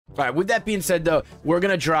All right, with that being said, though, we're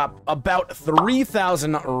going to drop about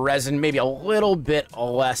 3,000 resin, maybe a little bit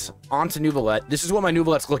less, onto Nuevillette. This is what my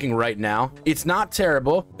Neuvillette's looking right now. It's not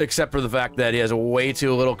terrible, except for the fact that he has way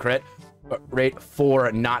too little crit rate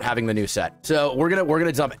for not having the new set. So we're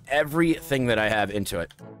gonna dump everything that I have into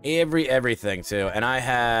it. Everything, too. And I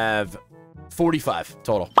have 45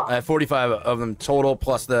 total. I have 45 of them total,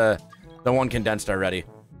 plus the one condensed already.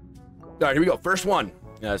 All right, here we go. First one,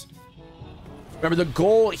 guys. Remember, the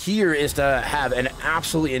goal here is to have an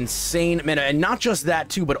absolutely insane mana, and not just that,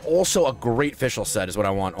 too, but also a great official set is what I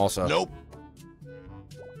want, also. Nope.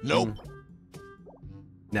 Nope.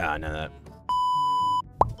 Nah, none of that.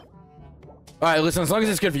 All right, listen, as long as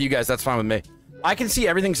it's good for you guys, that's fine with me. I can see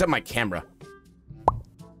everything except my camera.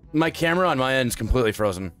 My camera on my end is completely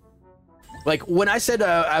frozen. Like, when I said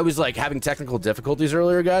I was, like, having technical difficulties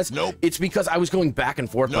earlier, guys, nope. It's because I was going back and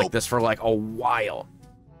forth Nope. like this for, like, a while.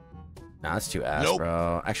 Nah, that's too ass, Nope.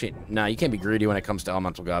 bro. Actually, nah, you can't be greedy when it comes to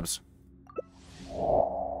elemental gobs.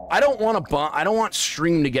 I don't want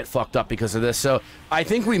stream to get fucked up because of this, so I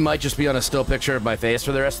think we might just be on a still picture of my face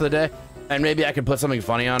for the rest of the day, and maybe I can put something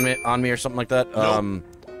funny on me or something like that. Nope.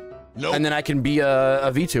 Nope. And then I can be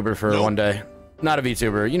a VTuber for one day. Not a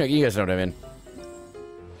VTuber, you know, you guys know what I mean.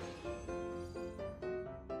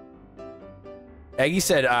 Eggy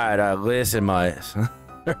said, all right, listen, my...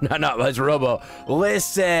 not my Robo.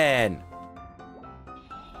 Listen!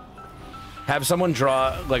 Have someone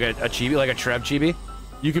draw, like, a chibi, like a Trev chibi.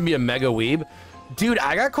 You can be a mega weeb. Dude,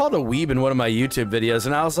 I got called a weeb in one of my YouTube videos,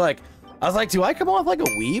 and I was like, do I come off like a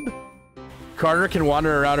weeb? Carter can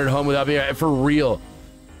wander around at home without being... For real.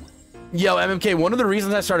 Yo, MMK, one of the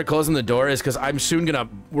reasons I started closing the door is because I'm soon gonna...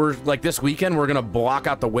 this weekend, we're gonna block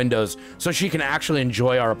out the windows so she can actually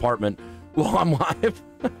enjoy our apartment while I'm live.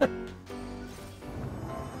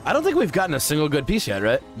 I don't think we've gotten a single good piece yet,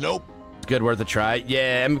 right? Nope. It's good, worth a try.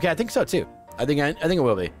 Yeah, MMK, I think so, too. I think it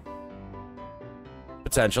will be.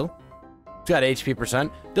 Potential. It's got HP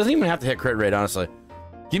percent. Doesn't even have to hit crit rate, honestly.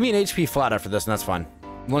 Give me an HP flat after this, and that's fine.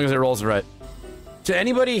 As long as it rolls right. To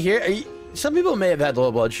anybody here... Some people may have had low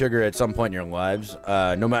blood sugar at some point in your lives.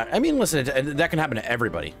 No matter... I mean, listen, that can happen to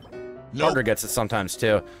everybody. Nope. Carter gets it sometimes,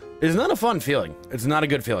 too. It's not a fun feeling. It's not a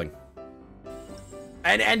good feeling.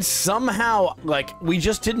 And somehow, like, we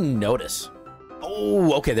just didn't notice.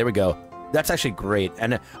 Oh, okay, there we go. That's actually great.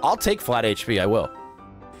 And I'll take flat HP, I will.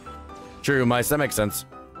 True, Mice, that makes sense.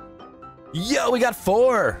 Yo, we got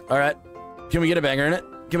 4. All right. Can we get a banger in it?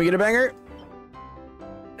 Can we get a banger?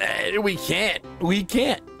 We can't. We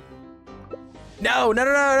can't. No.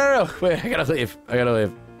 Wait, I gotta leave.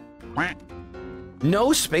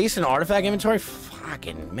 No space in artifact inventory?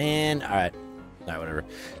 Fucking man. All right, whatever.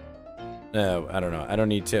 No, I don't know. I don't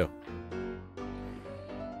need to.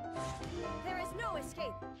 There is no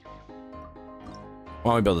escape.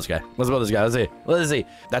 Why don't we build this guy? Let's build this guy. Let's see.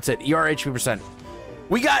 That's it. ER HP percent.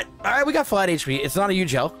 All right, we got flat HP. It's not a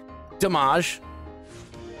huge health. Damage.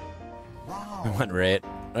 Wow. I went right.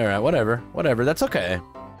 All right, whatever. That's okay.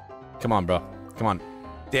 Come on, bro. Come on.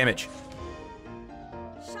 Damage.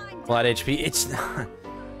 Flat HP. It's not.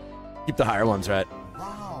 Keep the higher ones, right?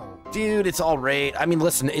 Wow. Dude, it's all rate. I mean,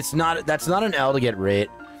 listen, it's not. That's not an L to get rate.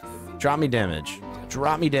 Drop me damage.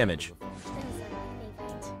 Drop me damage.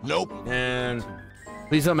 Nope. And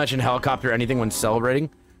please don't mention helicopter or anything when celebrating.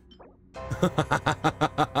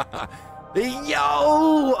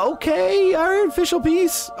 Yo, okay, all right, official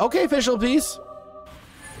piece. Okay, official piece.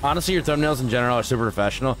 Honestly, your thumbnails in general are super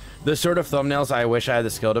professional. The sort of thumbnails I wish I had the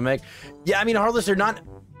skill to make. Yeah, I mean, Heartless, they're not...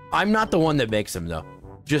 I'm not the one that makes them, though.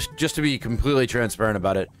 Just to be completely transparent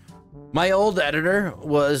about it. My old editor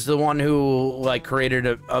was the one who, like,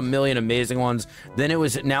 created a million amazing ones. Then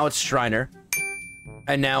now it's Shriner.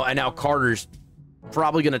 And now Carter's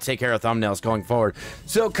probably going to take care of thumbnails going forward.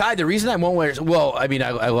 So, Kai, the reason I won't wear... Well, I mean,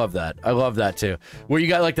 I love that. I love that, too. Where you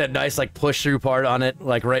got, like, that nice, like, push-through part on it,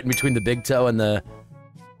 like, right in between the big toe and the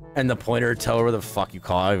pointer toe, or whatever the fuck you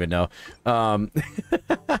call it, I don't even know.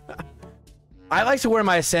 I like to wear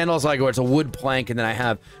my sandals like where it's a wood plank, and then I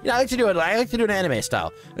have, I like to do an anime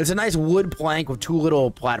style. It's a nice wood plank with 2 little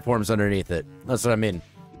platforms underneath it. That's what I mean.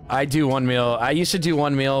 I do 1 meal. I used to do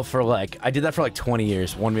 1 meal for like, I did that for like 20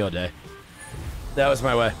 years, 1 meal a day. That was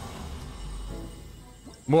my way.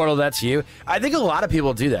 Mortal, that's you. I think a lot of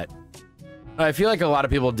people do that. I feel like a lot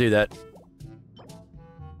of people do that.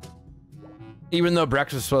 Even though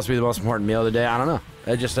breakfast is supposed to be the most important meal of the day, I don't know.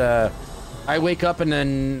 I just, I wake up and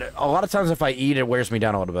then a lot of times if I eat, it wears me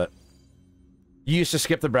down a little bit. You used to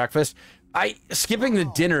skip the breakfast. Skipping the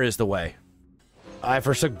dinner is the way. I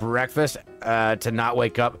forsook breakfast to not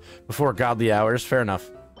wake up before godly hours. Fair enough.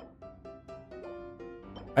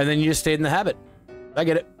 And then you just stayed in the habit. I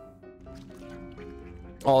get it.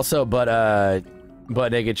 Also, but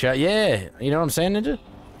naked chat. Yeah, you know what I'm saying, Ninja?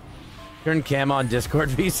 Turn cam on Discord,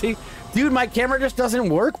 VC. Dude, my camera just doesn't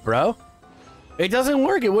work, bro. It doesn't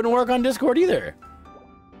work. It wouldn't work on Discord either.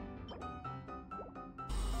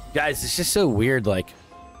 Guys, it's just so weird, like,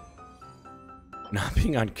 not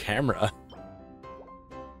being on camera.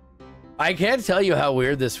 I can't tell you how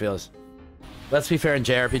weird this feels. Let's be fair, in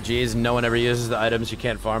JRPGs, no one ever uses the items you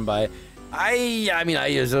can't farm by. I mean, I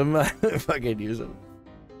use them. I fucking use them.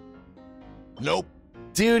 Nope.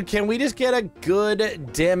 Dude, can we just get a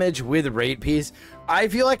good damage with rate piece? I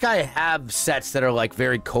feel like I have sets that are like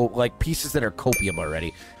very like pieces that are copium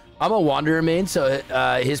already. I'm a Wanderer main, so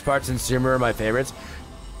his parts in Sumer are my favorites.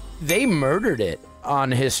 They murdered it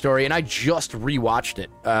on his story, and I just rewatched it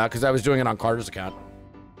because I was doing it on Carter's account.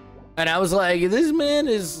 And I was like, this man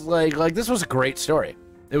is like this was a great story.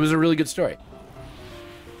 It was a really good story.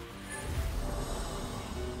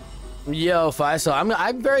 Yo, Faisal,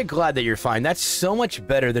 I'm very glad that you're fine. That's so much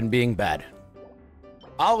better than being bad.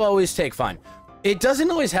 I'll always take fine. It doesn't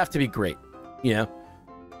always have to be great, you know?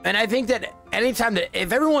 And I think that anytime that,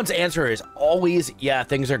 if everyone's answer is always, yeah,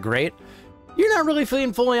 things are great, you're not really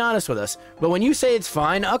feeling fully honest with us. But when you say it's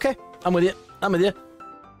fine, okay, I'm with you. I'm with you.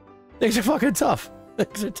 Things are fucking tough.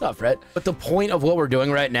 Things are tough, right? But the point of what we're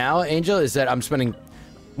doing right now, Angel, is that I'm spending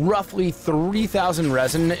roughly 3,000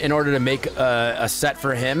 resin in order to make a set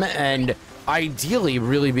for him, and ideally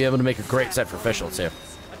really be able to make a great set for Fischl too.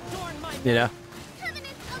 You know?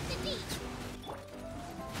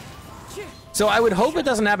 So I would hope it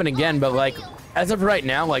doesn't happen again, but like, as of right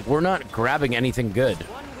now, like, we're not grabbing anything good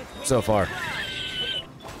so far.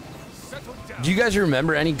 Do you guys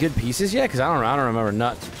remember any good pieces yet? Because I don't remember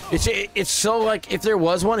none. It's so like, if there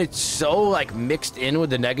was one, it's so like mixed in with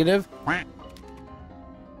the negative.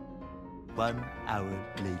 1 hour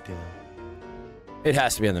later. It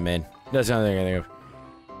has to be on the main. That's the only thing I think of.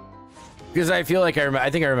 Because I feel like I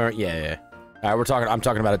think I remember. Yeah. All right, I'm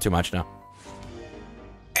talking about it too much now.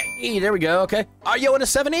 Hey, there we go. Okay. Oh, yo, and a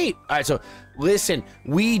 7-8. All right, so listen,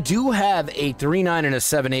 we do have a 3-9 and a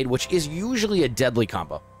 7-8, which is usually a deadly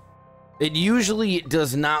combo. It usually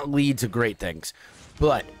does not lead to great things,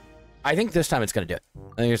 but I think this time it's gonna do it.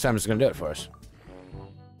 I think this time it's gonna do it for us.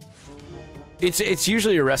 It's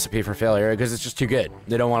usually a recipe for failure because it's just too good.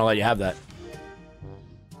 They don't want to let you have that.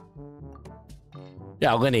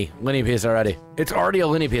 Yeah, Linny piece already. It's already a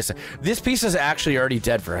Linny piece. This piece is actually already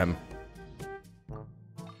dead for him.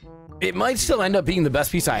 It might still end up being the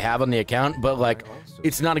best piece I have on the account, but like,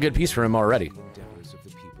 it's not a good piece for him already.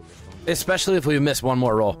 Especially if we miss one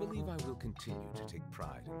more roll.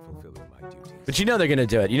 But you know they're gonna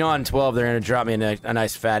do it. You know on 12 they're gonna drop me a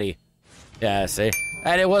nice fatty. Yeah, see?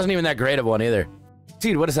 And it wasn't even that great of one either.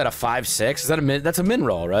 Dude, what is that, a 5-6? Is that a min? That's a min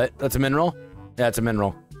roll, right? That's a min roll? Yeah, it's a min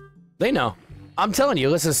roll. They know. I'm telling you,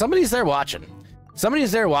 listen, somebody's there watching.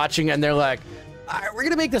 Somebody's there watching and they're like, all right, we're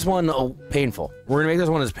gonna make this one painful. We're gonna make this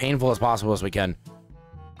one as painful as possible as we can.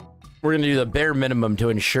 We're gonna do the bare minimum to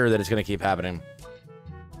ensure that it's gonna keep happening.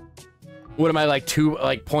 What am I, like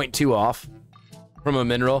 0.2 off from a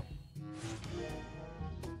min roll?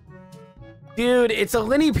 Dude, it's a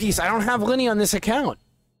Linny piece. I don't have Linny on this account.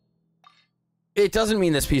 It doesn't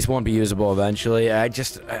mean this piece won't be usable eventually.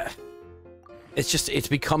 It's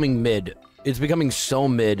becoming mid. It's becoming so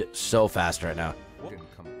mid so fast right now.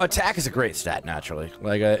 Attack is a great stat, naturally.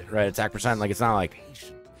 Like, right, attack percent, like, it's not like...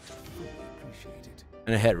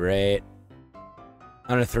 And a hit rate.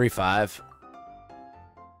 On a 3-5.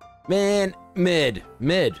 Man, mid.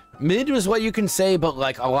 Mid was what you can say, but,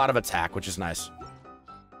 like, a lot of attack, which is nice.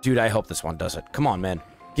 Dude, I hope this one does it. Come on, man.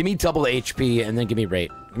 Give me double HP and then give me rate.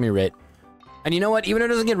 Give me rate. And you know what? Even if it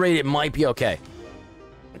doesn't get rate, it might be okay.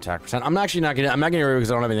 Attack percent. I'm not gonna rate because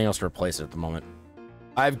I don't have anything else to replace it at the moment.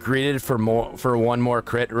 I've greeted for one more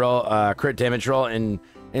crit roll, crit damage roll, and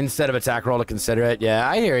instead of attack roll to consider it. Yeah,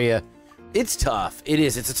 I hear you. It's tough. It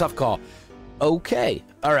is. It's a tough call. Okay.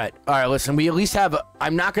 All right. Listen, we at least have.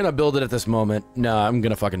 I'm not gonna build it at this moment. No, I'm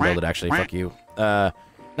gonna fucking build it. Actually, fuck you. Not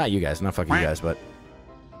you guys. Not fuck you guys, but.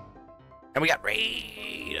 And we got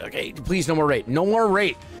rate. Okay, please, no more rate. No more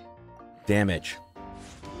rate. Damage.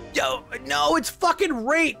 Yo, no, it's fucking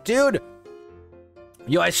rate, dude.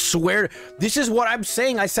 Yo, I swear, this is what I'm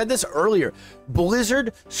saying. I said this earlier.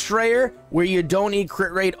 Blizzard Strayer, where you don't need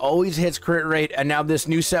crit rate, always hits crit rate. And now this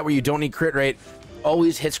new set where you don't need crit rate,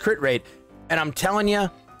 always hits crit rate. And I'm telling you,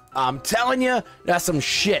 that's some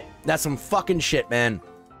shit. That's some fucking shit, man.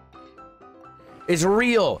 It's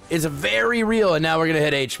real. It's very real. And now we're gonna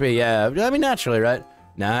hit HP. Yeah, I mean naturally, right?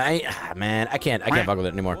 Nah, man, I can't fuck with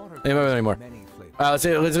it anymore. Let's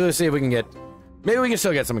see if we can get. Maybe we can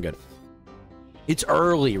still get something good. It's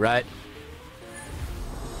early, right?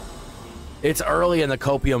 It's early and the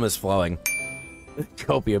copium is flowing. The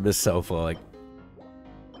copium is so flowing.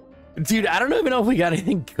 Dude, I don't even know if we got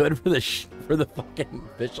anything good for the fucking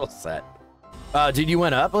official set. Dude, you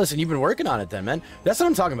went up? Listen, you've been working on it then, man. That's what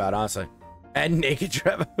I'm talking about, honestly. And naked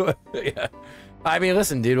Trev. Yeah. I mean,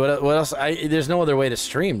 listen, dude, what else? There's no other way to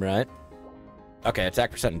stream, right? Okay, attack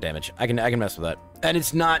percent and damage. I can mess with that. And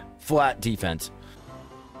it's not flat defense.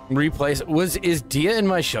 Replace is Dia in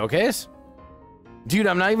my showcase? Dude,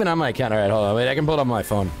 I'm not even on my account. All right, hold on. Wait, I can pull it on my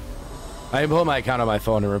phone. I can pull my account on my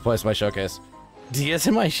phone and replace my showcase. Dia's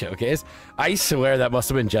in my showcase? I swear that must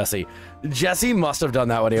have been Jesse. Jesse must have done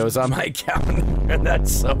that when he was on my account.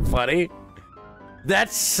 That's so funny.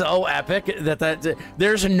 That's so epic that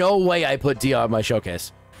there's no way I put Dia on my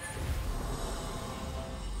showcase.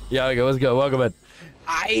 Yeah, okay, let's go. Welcome in.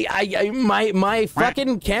 My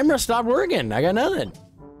fucking camera stopped working. I got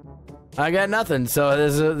nothing. So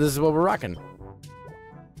this is what we're rocking.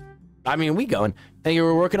 I mean, we going. And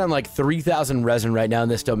we're working on like 3,000 resin right now in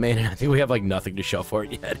this domain, and I think we have like nothing to show for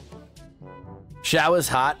it yet. Shout is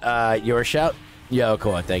hot. Your shout? Yo,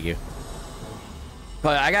 cool. Thank you.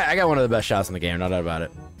 But I got one of the best shots in the game, no doubt about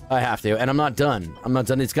it. I have to, and I'm not done. I'm not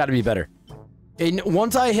done. It's got to be better. And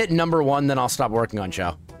once I hit #1, then I'll stop working on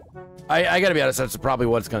Shao. I gotta be honest. That's probably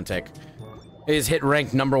what it's gonna take. Is hit rank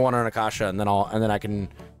 #1 on Akasha, and then I can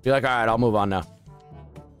be like, all right, I'll move on now.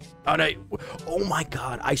 Oh no! Oh my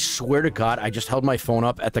God! I swear to God, I just held my phone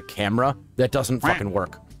up at the camera. That doesn't fucking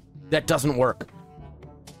work. That doesn't work.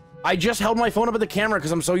 I just held my phone up at the camera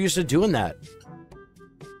because I'm so used to doing that.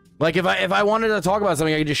 Like if I wanted to talk about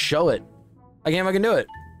something, I could just show it. I can't fucking do it.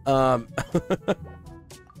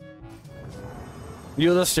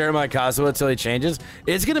 You'll just stare at my Kazuha until he changes.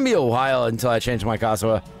 It's gonna be a while until I change my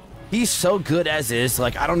Kazuha. He's so good as is.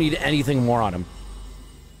 Like I don't need anything more on him.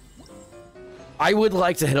 I would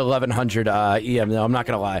like to hit 1100 EM though. I'm not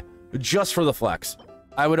gonna lie, just for the flex.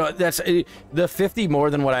 I would. That's the 50 more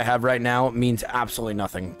than what I have right now means absolutely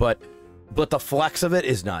nothing. But the flex of it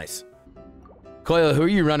is nice. Koyo, who are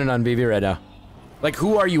you running on BB right now? Like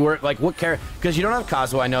who are you? Like what character? Because you don't have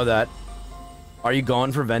Kazuha. I know that. Are you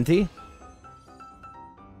going for Venti?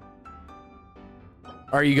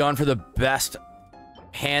 Are you going for the best,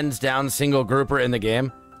 hands down single grouper in the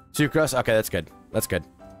game? Sucrose? Okay, that's good. That's good.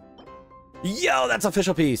 Yo, that's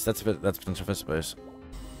official piece. That's potential official piece.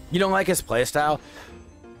 You don't like his playstyle?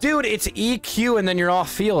 Dude, it's EQ and then you're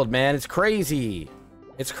off field, man. It's crazy.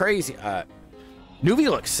 It's crazy. Nuvi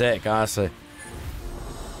looks sick, honestly.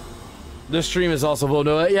 This stream is also full.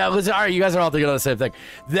 Yeah, listen, all right, you guys are all thinking of the same thing.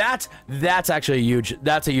 That's actually a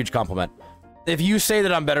huge compliment. If you say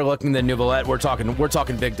that I'm better looking than Nuevillette, we're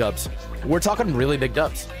talking big dubs. We're talking really big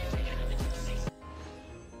dubs.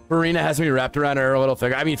 Marina has me wrapped around her little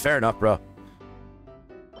finger. I mean, fair enough, bro.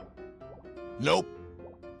 Nope.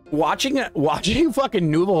 Watching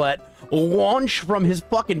fucking Nuevillette launch from his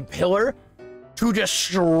fucking pillar to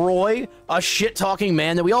destroy a shit-talking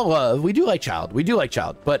man that we all love. We do like Child. We do like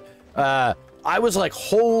Child. But I was like,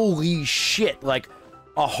 holy shit. Like,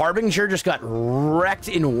 a Harbinger just got wrecked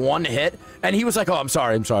in one hit. And he was like, oh, I'm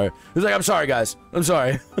sorry. He was like, I'm sorry, guys. I'm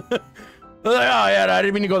sorry. I was like, oh, yeah, no, I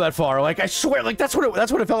didn't mean to go that far. Like, I swear, like, that's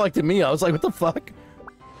what it felt like to me. I was like, what the fuck?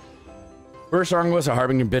 First Argon was a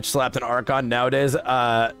Harbinger bitch slapped an Archon. Nowadays,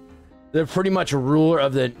 they're pretty much a ruler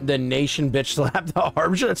of the nation bitch slapped the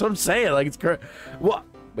Harbinger. That's what I'm saying. Like, it's correct. What?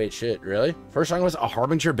 Wait, shit, really? First Argon was a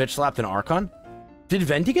Harbinger bitch slapped an Archon? Did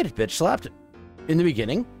Venti get bitch slapped in the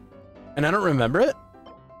beginning? And I don't remember it?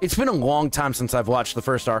 It's been a long time since I've watched the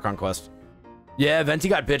first Archon quest. Yeah, Venti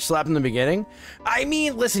got bitch slapped in the beginning. I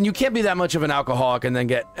mean, listen, you can't be that much of an alcoholic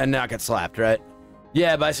and not get slapped, right?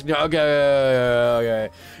 Yeah, but okay.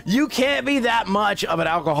 You can't be that much of an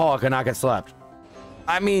alcoholic and not get slapped.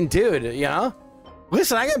 I mean, dude, you know?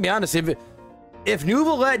 Listen, I gotta be honest. If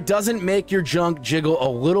Nuevillette doesn't make your junk jiggle a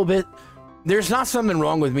little bit, there's not something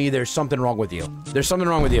wrong with me. There's something wrong with you. There's something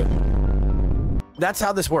wrong with you. That's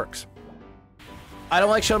how this works. I don't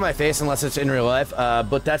like showing my face unless it's in real life,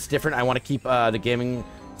 but that's different. I want to keep the gaming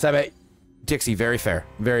side. Dixie, very fair.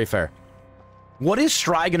 Very fair. What is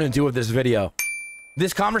Stry gonna do with this video?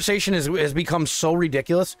 This conversation has become so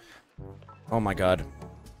ridiculous. Oh my god.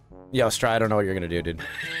 Yo, Stry, I don't know what you're gonna do, dude.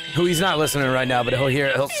 He's not listening right now, but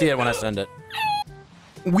he'll see it when I send it.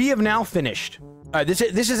 We have now finished.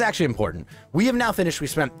 This is actually important. We have now finished. We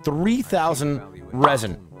spent 3,000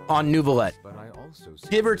 resin on Nuevillette.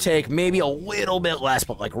 Give or take, maybe a little bit less,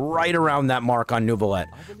 but like right around that mark on Nuevillette.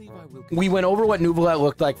 We went over what Nuevillette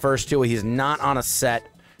looked like first too. He's not on a set.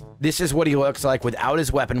 This is what he looks like without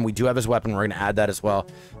his weapon. We do have his weapon. We're going to add that as well.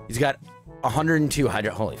 He's got 102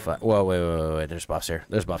 hydro. Holy fuck. Whoa, wait. There's buffs here.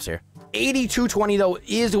 There's buffs here. 8220, though,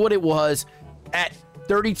 is what it was at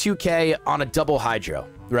 32K on a double hydro,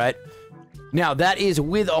 right? Now, that is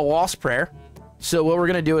with a Lost Prayer. So what we're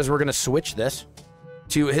going to do is we're going to switch this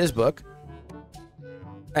to his book.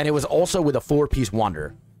 And it was also with a 4-piece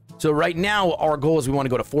Wanderer. So right now, our goal is we want to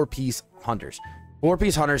go to 4-piece Hunters.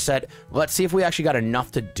 4-piece Hunter set. Let's see if we actually got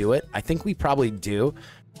enough to do it. I think we probably do.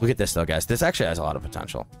 Look at this, though, guys. This actually has a lot of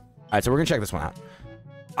potential. All right, so we're going to check this one out.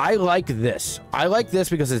 I like this. I like this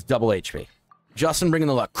because it's double HP. Justin bringing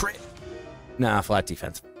the luck. Crit. Nah, flat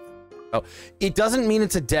defense. Oh, it doesn't mean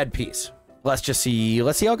it's a dead piece. Let's just see.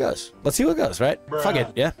 Let's see how it goes. Let's see how it goes, right? Bruh. Fuck it,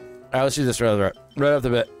 yeah? All right, let's do this right off the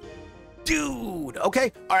bat. Dude,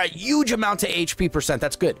 okay. All right, huge amount to HP percent.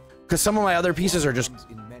 That's good. Because some of my other pieces are just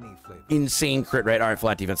insane crit rate. All right,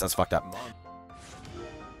 flat defense. That's fucked up.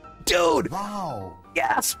 Dude. Wow.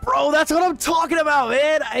 Yes, bro. That's what I'm talking about,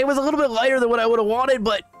 man. It was a little bit lighter than what I would have wanted,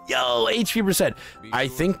 but yo, HP percent. I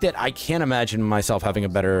think that I can't imagine myself having a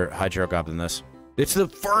better Hydro Gob than this. It's the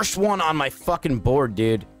first one on my fucking board,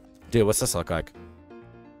 dude. Dude, what's this look like?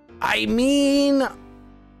 I mean,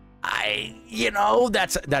 you know,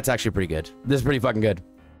 that's actually pretty good. This is pretty fucking good.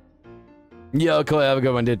 Yo, Clay, have a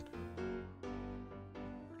good one, dude.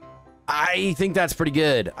 I think that's pretty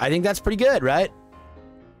good. I think that's pretty good, right?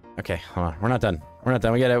 Okay, hold on. We're not done. We're not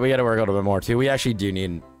done. We gotta work a little bit more too. We actually do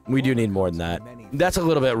need more than that. That's a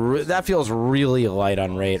little bit. That feels really light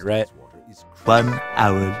on rate, right? 1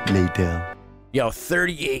 hour later. Yo,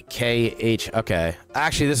 38K H. Okay,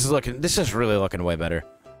 actually, this is really looking way better.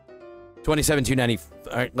 27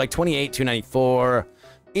 290, like 28 294.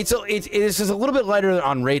 This is a little bit lighter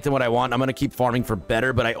on rate than what I want. I'm gonna keep farming for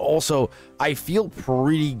better, but I feel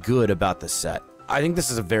pretty good about this set. I think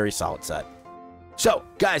this is a very solid set. So,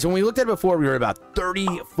 guys, when we looked at it before, we were about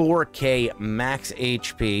 34K max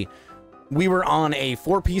HP. We were on a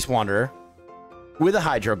 4-piece Wanderer with a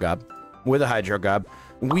Hydro Gob.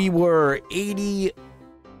 We were 80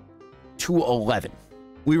 to 11.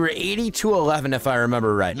 We were 80 to 11, if I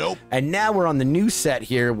remember right. Nope. And now we're on the new set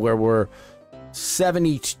here where we're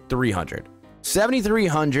 7,300.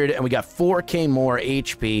 7,300, and we got 4K more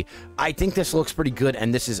HP. I think this looks pretty good,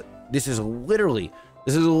 and this is literally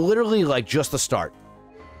like just the start.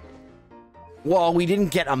 While we didn't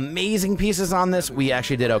get amazing pieces on this, we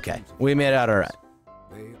actually did okay. We made it out all right.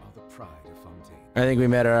 I think we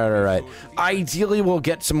made it out all right. Ideally, we'll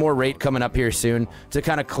get some more rate coming up here soon to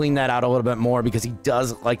kind of clean that out a little bit more because he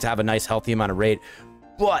does like to have a nice, healthy amount of rate.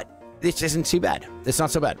 But this isn't too bad. It's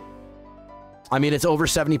not so bad. I mean, it's over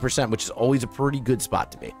 70%, which is always a pretty good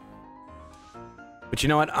spot to be. But you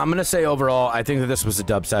know what? I'm going to say overall, I think that this was a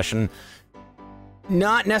dub session.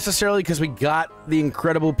 Not necessarily because we got the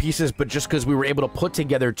incredible pieces, but just because we were able to put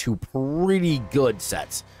together two pretty good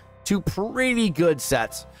sets.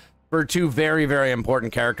 For two very, very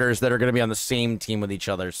important characters that are going to be on the same team with each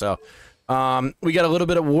other. So we got a little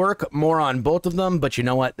bit of work more on both of them, but you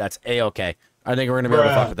know what? That's A-okay. I think we're going to be able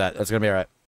to fuck with that. That's going to be all right.